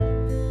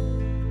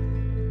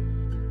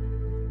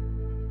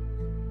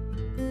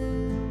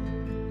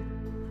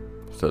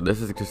So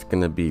this is just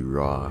gonna be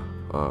raw.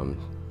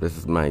 This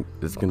is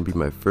gonna be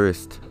my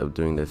first of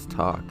doing this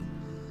talk,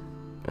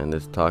 and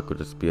this talk will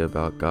just be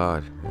about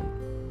God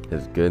and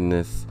His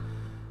goodness,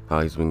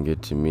 how He's been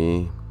good to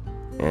me,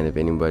 and if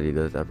anybody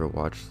does ever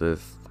watch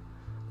this,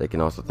 they can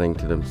also think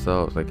to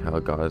themselves like how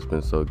God has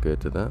been so good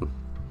to them.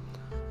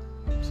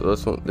 So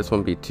this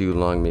won't be too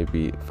long,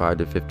 maybe 5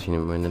 to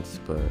 15 minutes,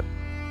 but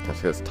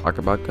let's talk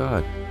about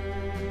God.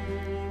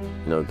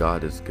 You know,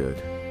 God is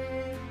good,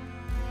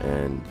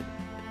 and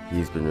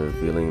He's been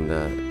revealing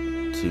that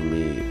to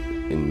me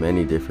in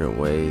many different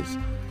ways.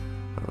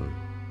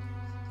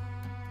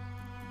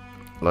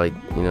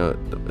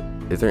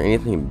 Is there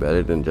anything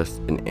better than just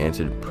an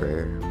answered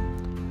prayer?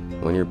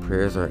 When your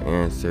prayers are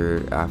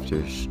answered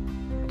after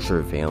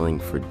travailing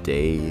for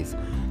days,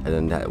 and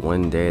then that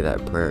one day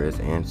that prayer is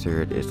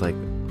answered, it's like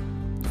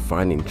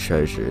finding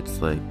treasure.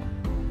 It's like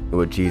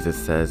what Jesus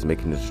says,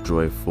 making His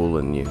joy full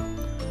in you.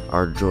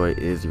 Our joy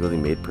is really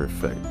made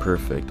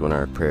perfect when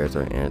our prayers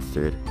are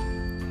answered.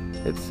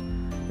 It's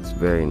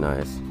very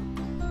nice.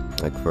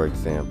 Like, for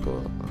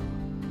example,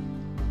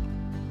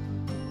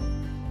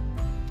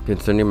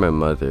 concerning my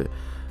mother,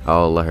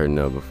 I'll let her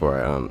know before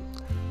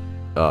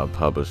I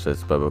publish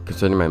this, but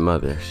concerning my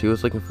mother, she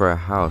was looking for a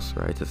house,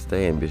 right, to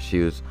stay in, because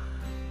she was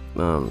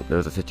there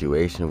was a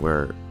situation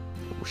where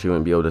she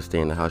wouldn't be able to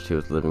stay in the house she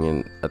was living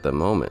in at the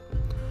moment.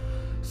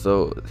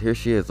 So here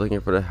she is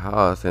looking for the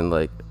house and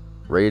like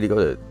ready to go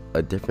to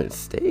a different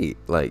state.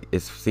 Like, it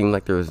seemed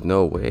like there was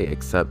no way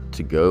except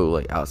to go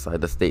like outside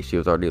the state she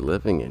was already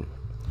living in.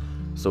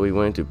 So we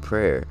went into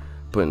prayer,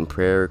 put in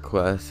prayer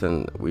requests,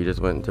 and we just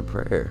went into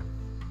prayer.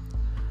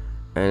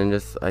 And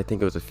I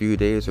think it was a few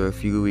days or a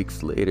few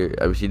weeks later,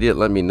 she didn't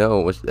let me know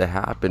what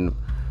happened.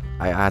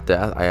 I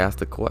asked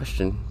the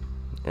question,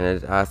 and I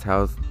just asked,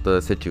 how's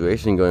the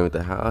situation going with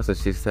the house? And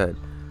she said,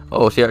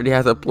 oh, she already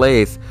has a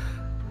place.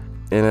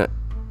 And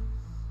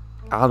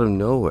out of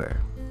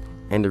nowhere.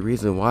 And the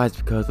reason why is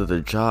because of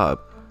the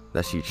job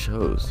that she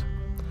chose.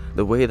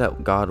 The way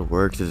that God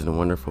works is in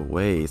wonderful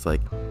ways.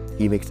 Like,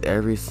 He makes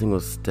every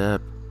single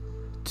step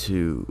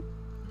He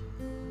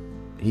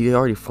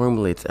already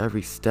formulates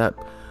every step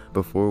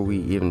before we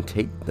even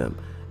take them.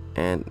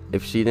 And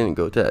if she didn't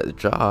go to that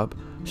job,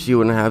 she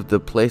wouldn't have the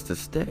place to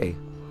stay.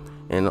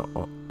 And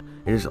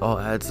it just all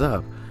adds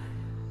up.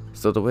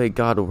 So the way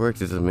God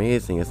works is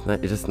amazing. It's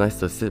just nice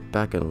to sit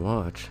back and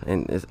watch.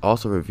 And it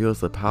also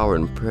reveals the power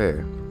in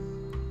prayer.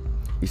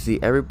 You see,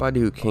 everybody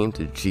who came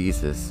to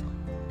Jesus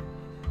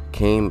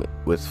came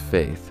with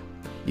faith.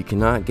 You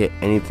cannot get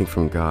anything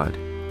from God.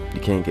 You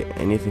can't get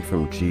anything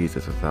from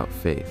Jesus without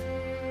faith.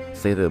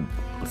 Say the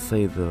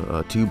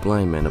two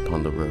blind men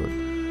upon the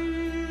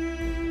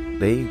road.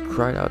 They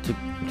cried out to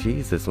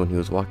Jesus when He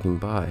was walking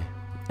by,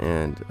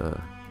 and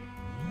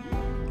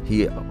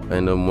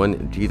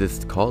when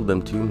Jesus called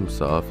them to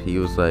Himself, He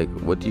was like,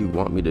 "What do you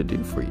want me to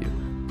do for you?"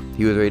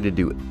 He was ready to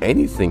do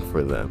anything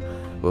for them.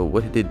 But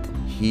what did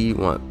He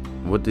want?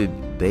 What did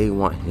they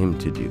want Him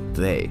to do?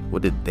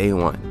 What did they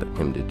want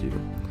Him to do?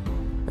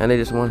 And they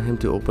just wanted Him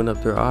to open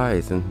up their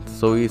eyes. And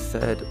so He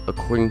said,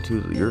 according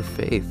to your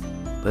faith,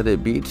 let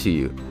it be to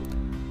you.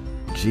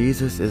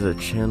 Jesus is a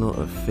channel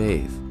of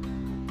faith.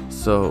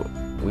 So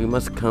we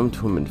must come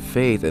to Him in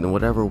faith, and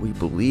whatever we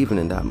believe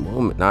in that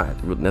moment,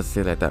 not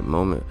necessarily at that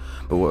moment,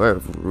 but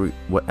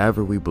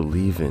whatever we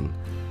believe in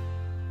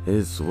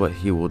is what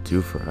He will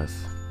do for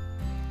us.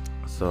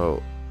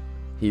 So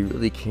He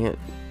really can't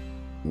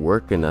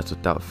work in us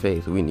without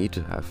faith. We need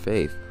to have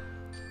faith,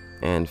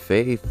 and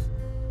faith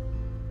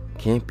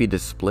can't be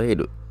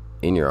displayed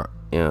in your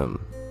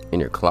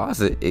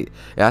closet. It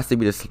has to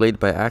be displayed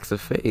by acts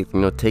of faith.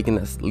 Taking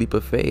that leap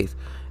of faith.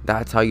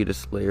 That's how you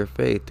display your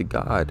faith to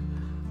God.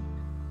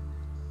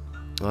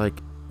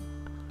 Like,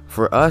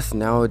 for us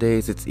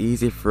nowadays, it's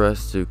easy for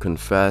us to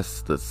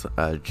confess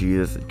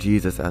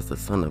Jesus as the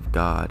Son of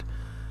God.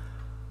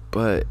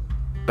 But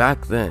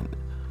back then,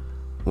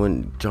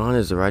 when John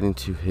is writing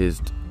to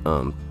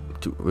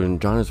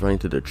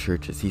the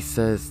churches, he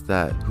says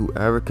that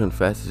whoever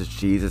confesses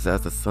Jesus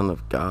as the Son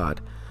of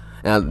God.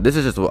 Now, this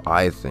is just what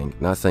I think,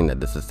 not saying that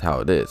this is how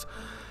it is.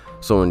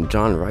 So when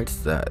John writes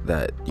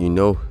that you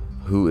know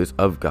who is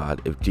of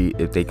God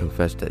if they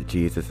confess that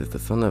Jesus is the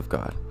Son of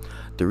God.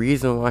 The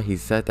reason why he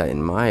said that,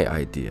 in my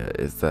idea,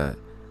 is that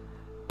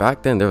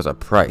back then there was a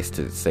price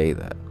to say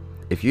that.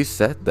 If you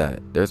said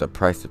that, there's a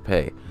price to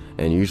pay,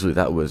 and usually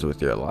that was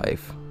with your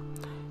life.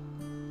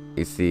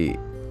 You see,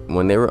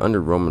 when they were under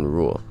Roman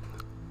rule,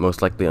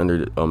 most likely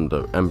under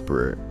the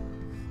emperor,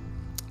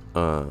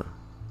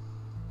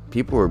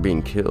 people were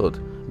being killed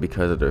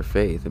because of their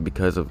faith, and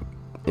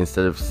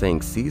instead of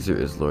saying Caesar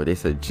is Lord, they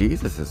said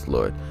Jesus is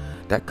Lord.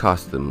 That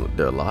cost them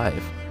their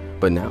life.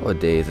 But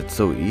nowadays, it's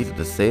so easy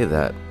to say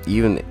that.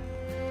 Even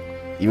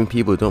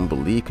people who don't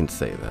believe can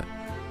say that.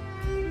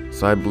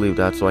 So I believe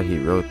that's why he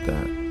wrote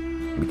that,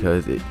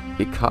 because it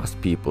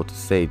cost people to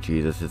say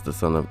Jesus is the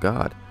Son of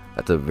God.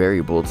 That's a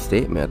very bold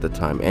statement at the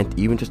time, and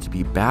even just to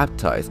be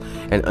baptized.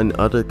 And in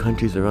other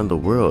countries around the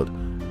world,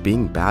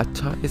 being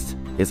baptized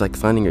is like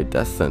signing your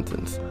death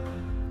sentence.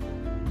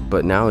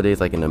 But nowadays,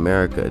 like in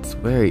America, it's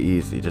very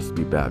easy just to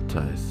be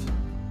baptized.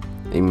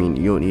 I mean,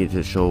 you don't need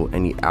to show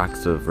any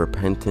acts of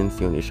repentance.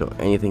 You don't need to show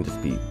anything.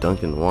 Just be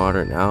dunked in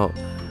water and out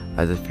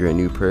as if you're a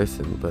new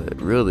person.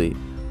 But really,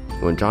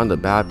 when John the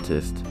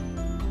Baptist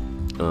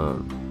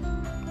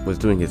was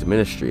doing his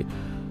ministry,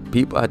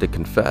 people had to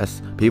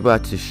confess. People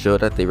had to show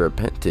that they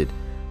repented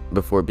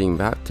before being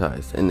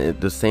baptized. And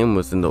the same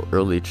was in the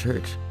early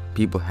church.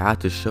 People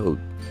had to show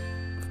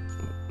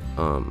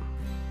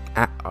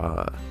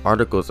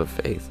articles of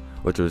faith,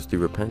 which was through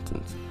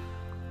repentance.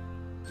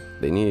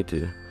 They needed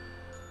to.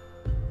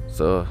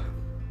 So,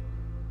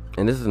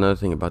 and this is another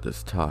thing about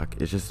this talk.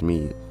 It's just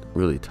me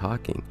really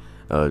talking,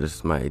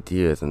 just my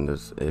ideas. And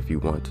if you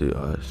want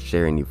to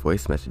share any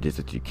voice messages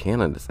that you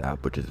can on this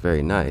app, which is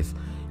very nice,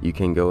 you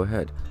can go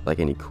ahead. Like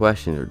any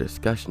questions or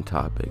discussion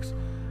topics.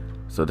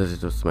 So this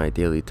is just my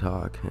daily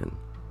talk, and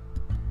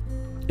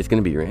it's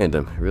gonna be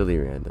random, really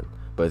random,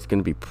 but it's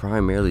gonna be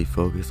primarily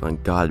focused on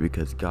God,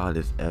 because God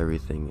is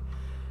everything,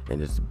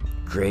 and it's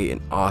great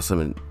and awesome,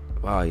 and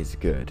wow, He's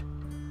good.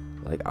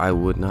 Like, I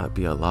would not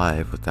be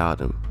alive without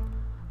Him.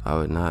 I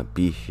would not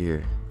be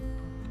here.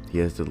 He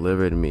has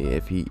delivered me.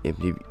 If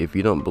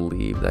you don't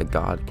believe that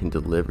God can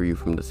deliver you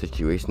from the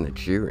situation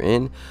that you're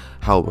in,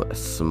 how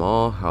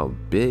small, how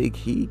big,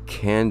 He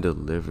can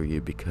deliver you,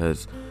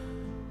 because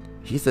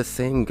He's the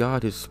same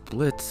God who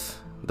splits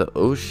the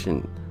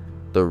ocean,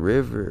 the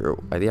river.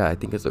 Yeah, I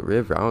think it's a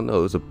river. I don't know.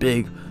 It was a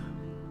big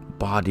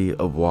body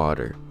of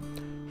water.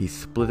 He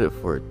split it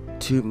for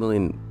 2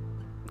 million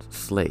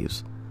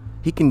slaves.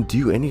 He can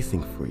do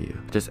anything for you.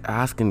 Just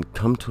ask and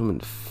come to Him in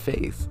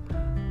faith.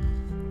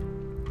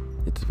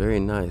 It's very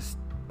nice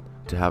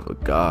to have a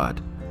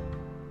God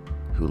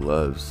who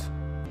loves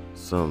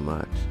so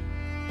much.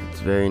 It's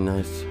very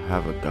nice to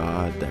have a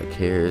God that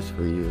cares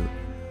for you.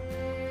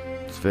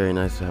 It's very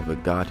nice to have a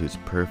God who's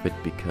perfect,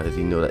 because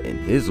you know that in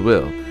His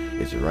will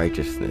is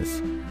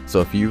righteousness.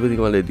 So if you really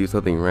want to do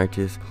something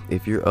righteous,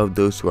 if you're of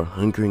those who are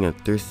hungering and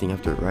thirsting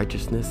after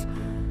righteousness,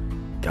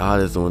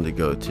 God is the one to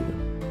go to.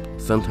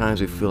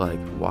 Sometimes we feel like,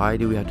 why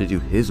do we have to do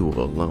His will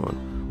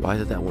alone? Why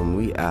is it that when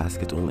we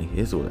ask, it's only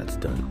His will that's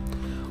done?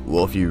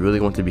 Well, if you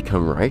really want to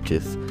become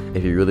righteous,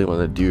 if you really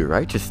want to do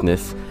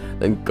righteousness,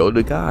 then go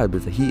to God,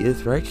 because He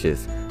is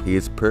righteous. He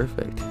is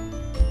perfect.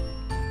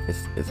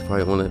 It's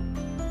probably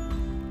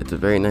it's a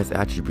very nice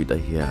attribute that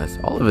He has.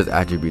 All of His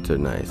attributes are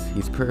nice.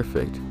 He's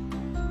perfect.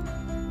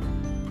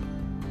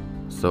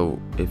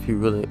 So if you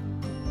really,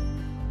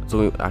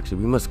 we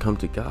must come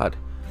to God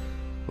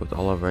with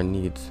all of our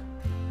needs.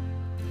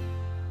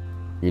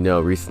 You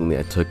know, recently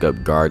I took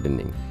up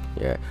gardening.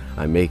 Yeah,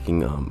 I'm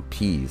making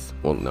peas.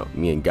 Well, no,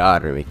 me and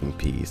God are making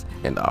peas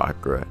and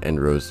okra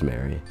and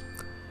rosemary.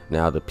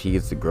 Now the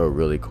peas grow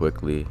really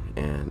quickly,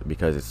 and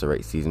because it's the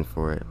right season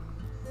for it.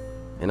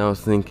 And I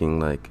was thinking,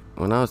 like,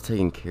 when I was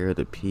taking care of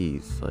the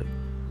peas, like,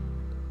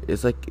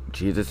 it's like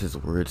Jesus'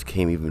 words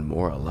came even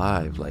more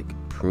alive. Like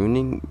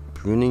pruning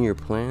your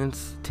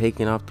plants,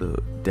 taking off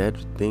the dead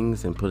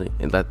things and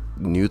that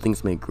new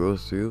things may grow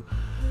through.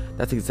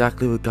 That's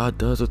exactly what God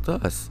does with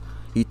us.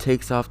 He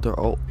takes off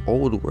our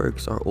old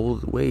works, our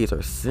old ways,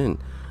 our sin,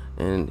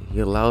 and He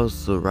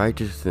allows the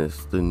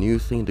righteousness, the new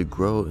thing, to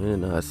grow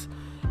in us.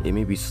 It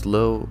may be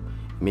slow,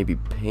 it may be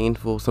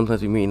painful.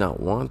 Sometimes we may not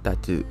want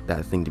that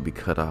thing to be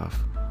cut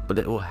off, but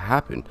it will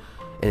happen,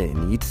 and it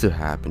needs to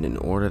happen in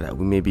order that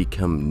we may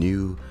become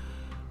new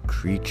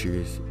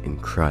creatures in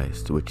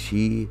Christ, which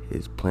He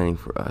is planning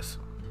for us.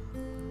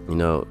 You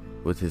know,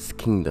 with His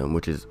kingdom,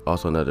 which is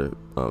also another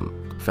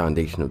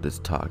foundation of this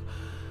talk.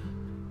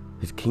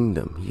 His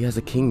kingdom. He has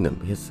a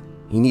kingdom.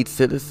 He needs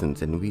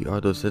citizens, and we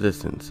are those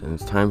citizens. And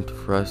it's time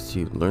for us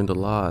to learn the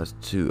laws,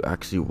 to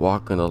actually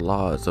walk in the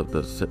laws of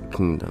the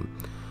kingdom,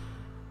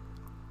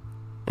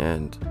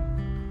 and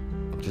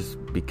just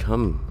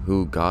become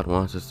who God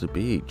wants us to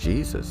be.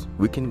 Jesus.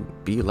 We can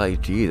be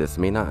like Jesus.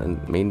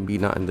 Maybe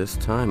not in this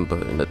time,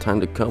 but in the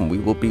time to come, we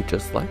will be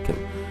just like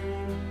Him.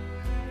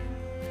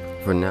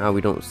 For now,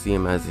 we don't see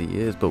Him as He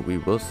is, but we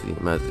will see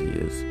Him as He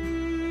is,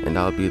 and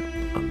that'll be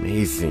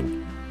amazing.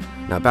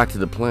 Now back to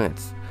the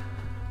plants.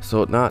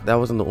 So that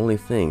wasn't the only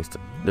thing.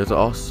 There's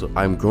also,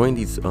 I'm growing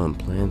these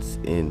plants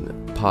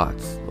in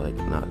pots,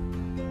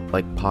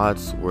 like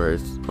pots where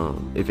it's,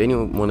 if any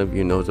one of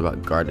you knows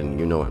about gardening,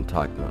 you know what I'm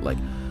talking about. Like,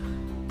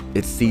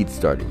 it's seed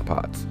starting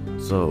pots.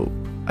 So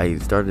I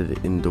started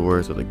it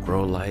indoors with a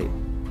grow light,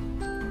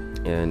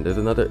 and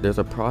there's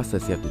a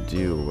process you have to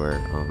do where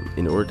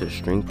in order to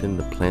strengthen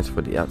the plants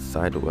for the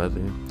outside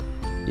weather,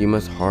 you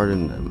must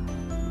harden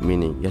them,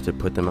 meaning you have to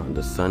put them out in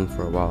the sun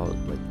for a while,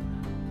 like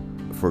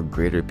for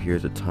greater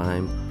periods of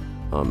time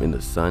in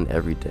the sun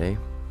every day.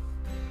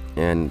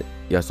 And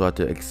you also have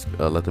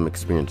to let them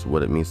experience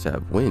what it means to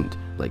have wind,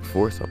 like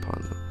force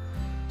upon them.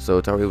 So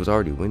it was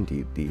already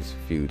windy these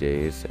few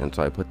days, and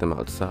so I put them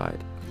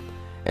outside,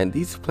 and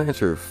these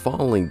plants are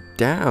falling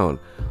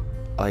down.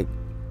 Like,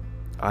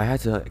 I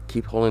had to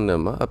keep holding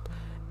them up,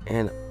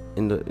 and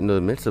in the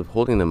midst of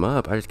holding them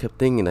up, I just kept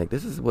thinking, like,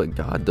 this is what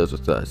God does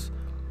with us.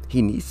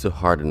 He needs to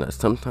harden us.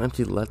 Sometimes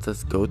He lets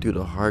us go through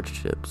the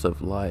hardships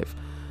of life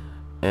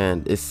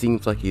and it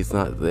seems like he's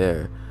not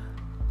there,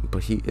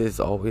 but he is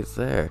always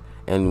there.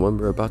 And when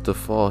we're about to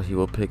fall, he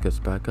will pick us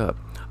back up.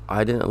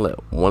 I didn't let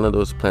one of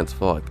those plants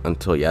fall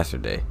until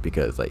yesterday,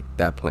 because like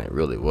that plant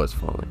really was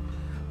falling.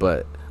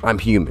 But I'm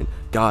human.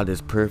 God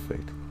is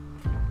perfect.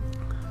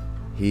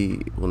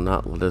 He will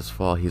not let us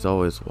fall. He's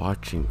always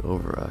watching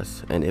over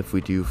us. And if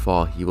we do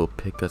fall, he will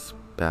pick us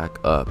back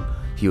up.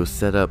 He will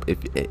set up,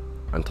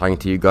 I'm talking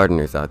to you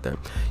gardeners out there,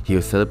 he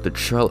will set up the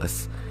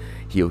trellis.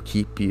 He'll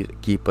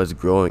keep us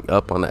growing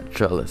up on that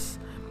trellis,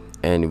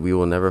 and we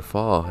will never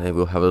fall, and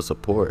we'll have a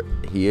support.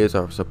 He is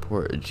our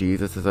support.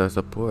 Jesus is our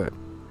support.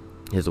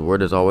 His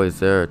word is always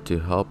there to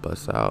help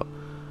us out,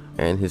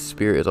 and his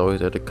spirit is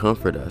always there to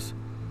comfort us.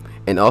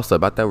 And also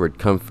about that word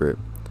comfort,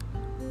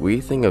 we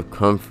think of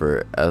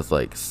comfort as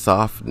like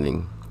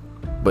softening,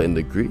 but in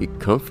the Greek,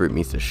 comfort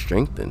means to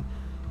strengthen.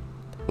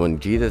 When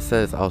Jesus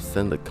says, I'll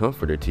send the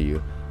comforter to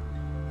you,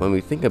 when we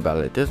think about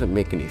it, it doesn't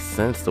make any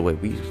sense the way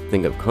we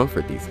think of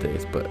comfort these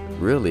days. But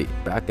really,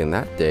 back in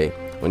that day,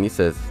 when he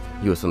says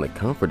he will send the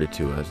comforter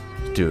to us,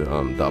 to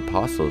the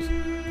apostles,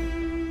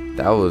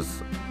 that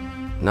was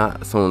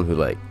not someone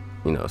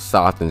who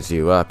softens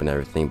you up and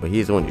everything, but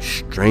he's the one who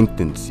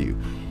strengthens you.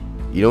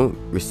 You don't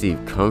receive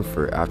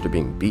comfort after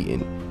being beaten.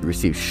 You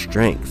receive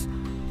strength.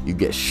 You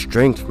get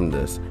strength from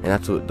this, and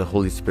that's what the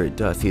Holy Spirit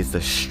does. He is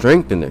the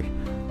strengthener.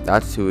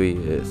 That's who he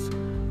is.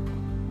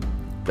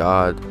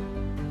 God,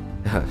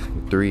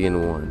 3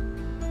 in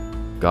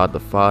 1. God the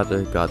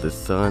Father, God the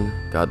Son,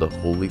 God the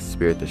Holy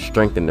Spirit, the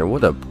strengthener.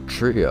 What a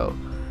trio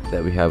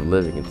that we have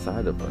living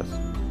inside of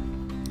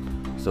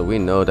us. So we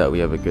know that we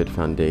have a good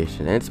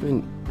foundation,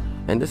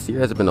 and this year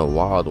has been a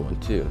wild one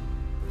too.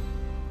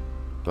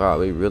 Wow,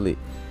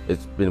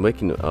 it's been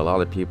waking a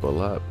lot of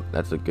people up.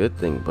 That's a good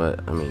thing,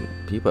 but I mean,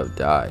 people have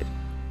died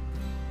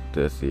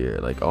this year,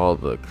 like all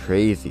the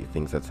crazy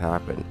things that's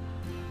happened.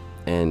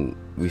 And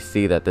we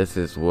see that this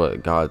is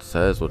what God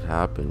says would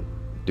happen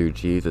through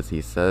Jesus.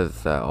 He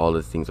says that all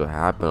these things will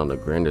happen on a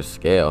grander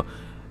scale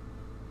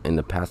in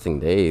the passing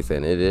days,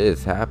 and it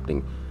is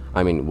happening.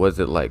 I mean, was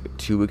it like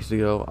 2 weeks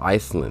ago?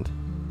 Iceland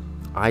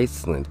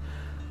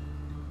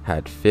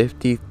had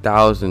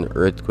 50,000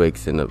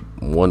 earthquakes in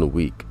 1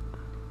 week.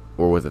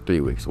 Or was it 3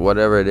 weeks?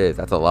 Whatever it is,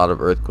 that's a lot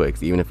of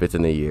earthquakes, even if it's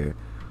in a year.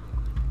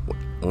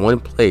 One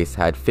place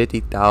had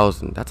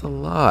 50,000. That's a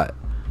lot.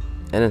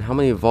 And then how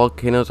many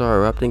volcanoes are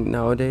erupting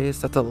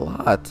nowadays? That's a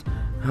lot.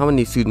 How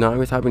many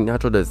tsunamis, how many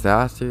natural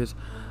disasters?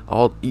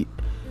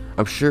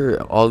 I'm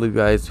sure all of you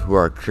guys who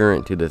are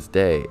current to this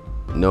day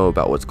know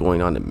about what's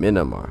going on in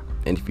Myanmar.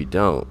 And if you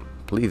don't,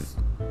 please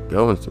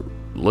go and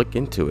look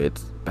into it.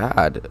 It's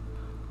bad.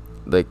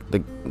 Like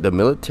the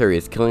military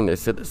is killing their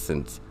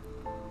citizens.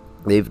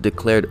 They've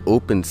declared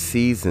open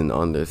season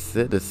on their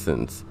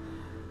citizens.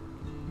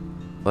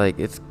 Like,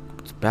 it's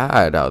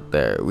bad out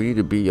there. We need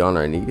to be on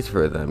our knees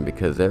for them,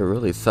 because they're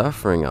really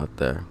suffering out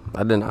there.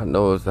 I did not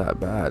know it was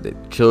that bad.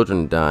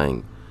 Children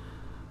dying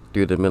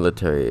through the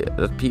military.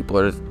 The people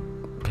are just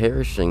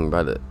perishing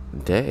by the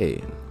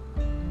day.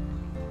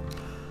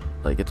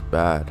 Like, it's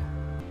bad.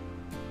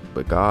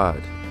 But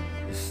God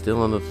is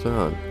still on the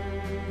throne.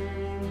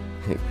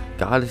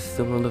 God is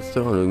still on the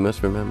throne. We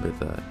must remember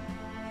that.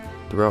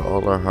 Throughout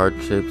all our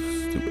hardships,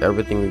 through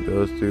everything we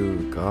go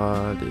through,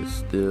 God is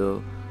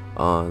still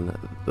on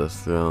the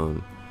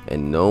throne.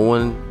 And no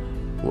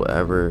one will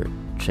ever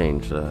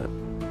change that,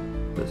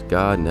 because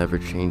God never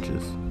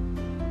changes.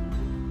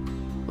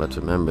 Let's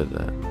remember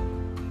that.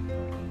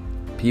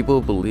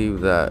 People believe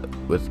that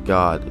with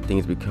God,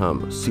 things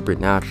become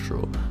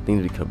supernatural.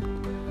 Things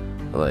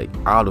become like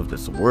out of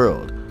this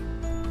world.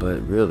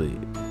 But really,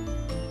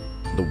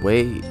 the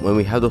way when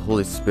we have the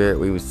Holy Spirit,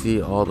 we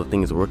see all the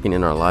things working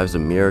in our lives, the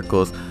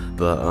miracles,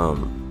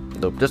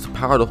 just the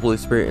power of the Holy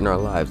Spirit in our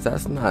lives.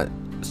 That's not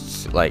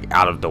like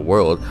out of the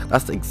world.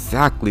 That's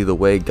exactly the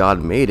way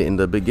God made it in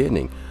the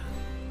beginning.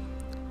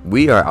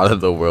 We are out of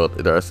the world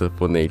in our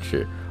sinful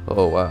nature.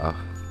 Oh wow,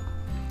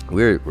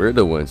 we're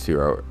the ones who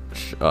are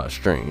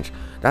strange.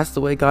 That's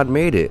the way God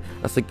made it.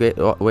 That's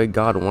the way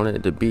God wanted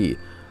it to be,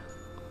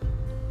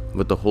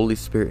 with the Holy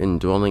Spirit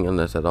indwelling in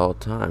us at all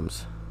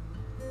times.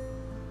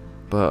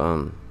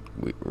 But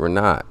we're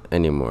not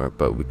anymore,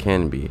 but we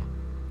can be.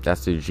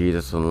 That's through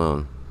Jesus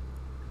alone.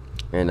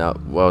 And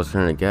what I was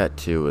trying to get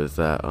to is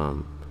that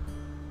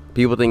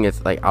people think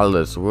it's like out of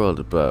this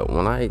world, but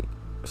when I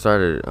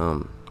started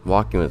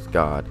walking with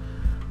God,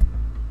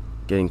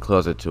 getting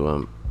closer to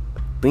him,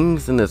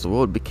 things in this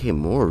world became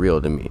more real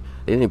to me.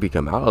 They didn't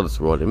become out of this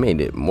world, it made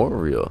it more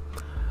real.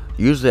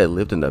 Usually I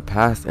lived in the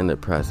past and the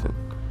present.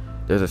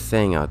 There's a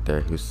saying out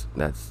there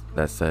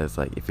that says,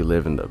 like, if you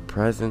live in the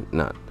present,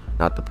 not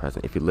the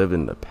present. If you live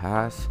in the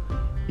past,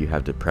 you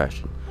have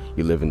depression.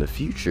 You live in the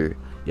future,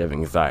 you have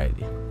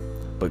anxiety.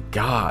 But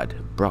God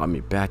brought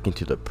me back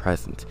into the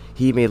present.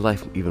 He made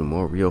life even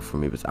more real for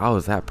me, because I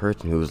was that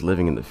person who was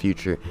living in the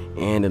future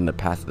and in the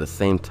past at the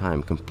same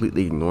time,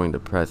 completely ignoring the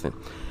present.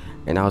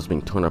 And I was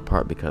being torn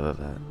apart because of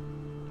that.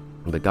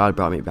 But God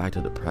brought me back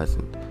to the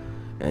present.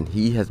 And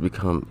he has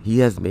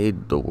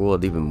made the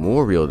world even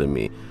more real to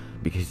me,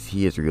 because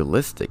he is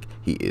realistic.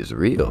 He is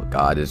real.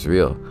 God is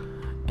real.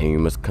 And you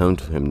must come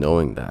to him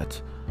knowing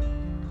that.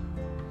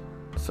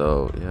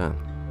 So, yeah.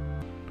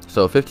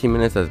 So 15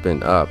 minutes has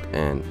been up,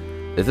 and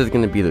this is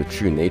going to be the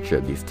true nature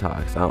of these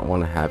talks. I don't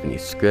want to have any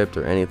script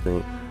or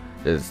anything.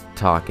 Just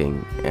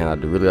talking, and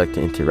I'd really like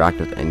to interact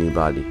with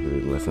anybody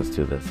who listens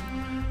to this.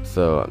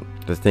 So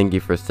just thank you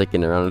for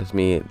sticking around with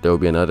me. There will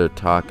be another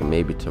talk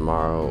maybe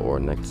tomorrow or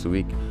next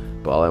week,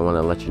 but all I want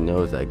to let you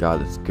know is that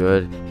God is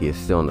good. He is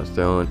still on the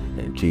throne,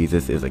 and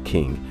Jesus is a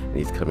king, and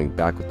he's coming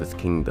back with his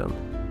kingdom.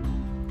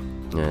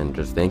 And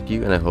just thank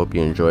you, and I hope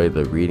you enjoy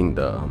the reading,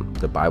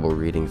 the Bible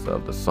readings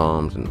of the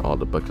Psalms and all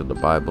the books of the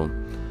Bible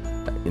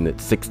in the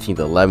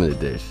 1611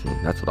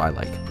 edition. That's what I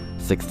like,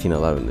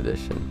 1611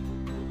 edition.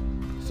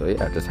 So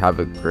yeah, just have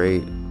a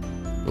great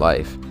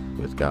life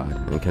with God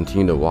and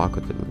continue to walk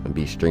with him and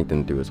be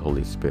strengthened through his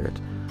Holy Spirit.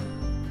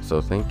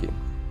 So thank you.